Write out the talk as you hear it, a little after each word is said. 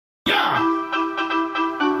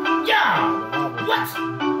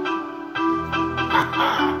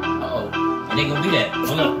Uh-oh. It ain't gonna be that.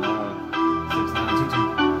 Hold up.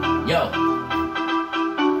 6922. Yo.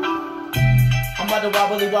 I'm about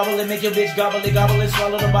to wobble and make your bitch gobble and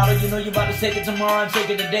swallow the bottle. You know you about to take it tomorrow and take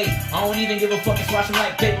it today. I don't even give a fuck, it's washing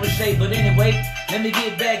like paper mache. But anyway, let me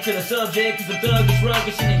get back to the subject. Cause the thug is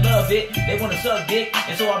rugged and they love it. They wanna suck dick.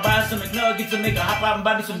 And so I buy some McNuggets to make a hop out and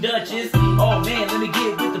buy me some Dutches. Oh man, let me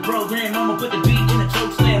get with the program. I'ma put the beat in the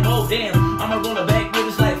choke slam. Oh damn, I'ma roll it back with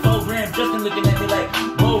it's like 4 grams. Justin looking at me like,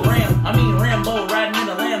 whoa Rambo, riding in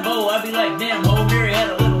a Lambo. I be like, damn ho, Mary had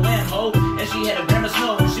a little lamb ho. And she had a gram of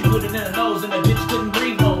snow and she put it in her nose. And the bitch couldn't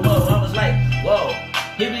breathe no more. I was like, whoa.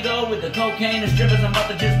 Here we go with the cocaine and strippers. I'm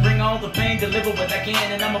about to just bring all the pain, deliver what I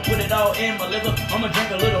can, and I'ma put it all in my liver. I'ma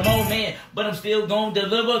drink a little more, man, but I'm still gon'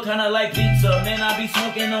 deliver, kinda like pizza. Man, I be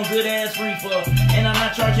smoking on good ass reefer, and I'm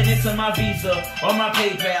not charging it to my Visa or my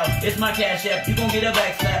PayPal. It's my Cash App. You gon' get a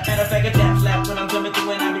back slap, matter of fact a tap slap when I'm coming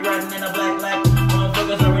through and I be riding in a black lap.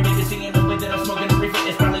 Motherfuckers already can see in the way that I'm smoking the reefer.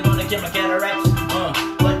 It's probably gonna kill my cataracts.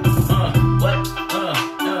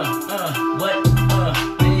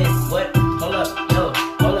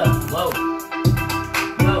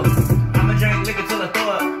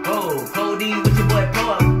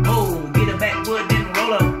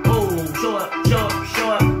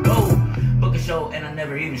 And I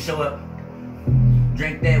never even show up.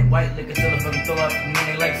 Drink that white liquor till I fucking throw up. And then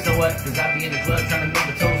they like, so what? Cause I be in the club trying to make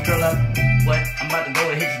the toes curl up. What? I'm about to go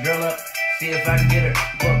and hit your girl up. See if I can get her.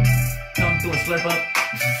 Whoa. Come through and slip up.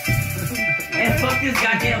 Man, fuck this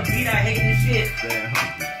goddamn beat. I hate this shit.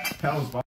 Damn.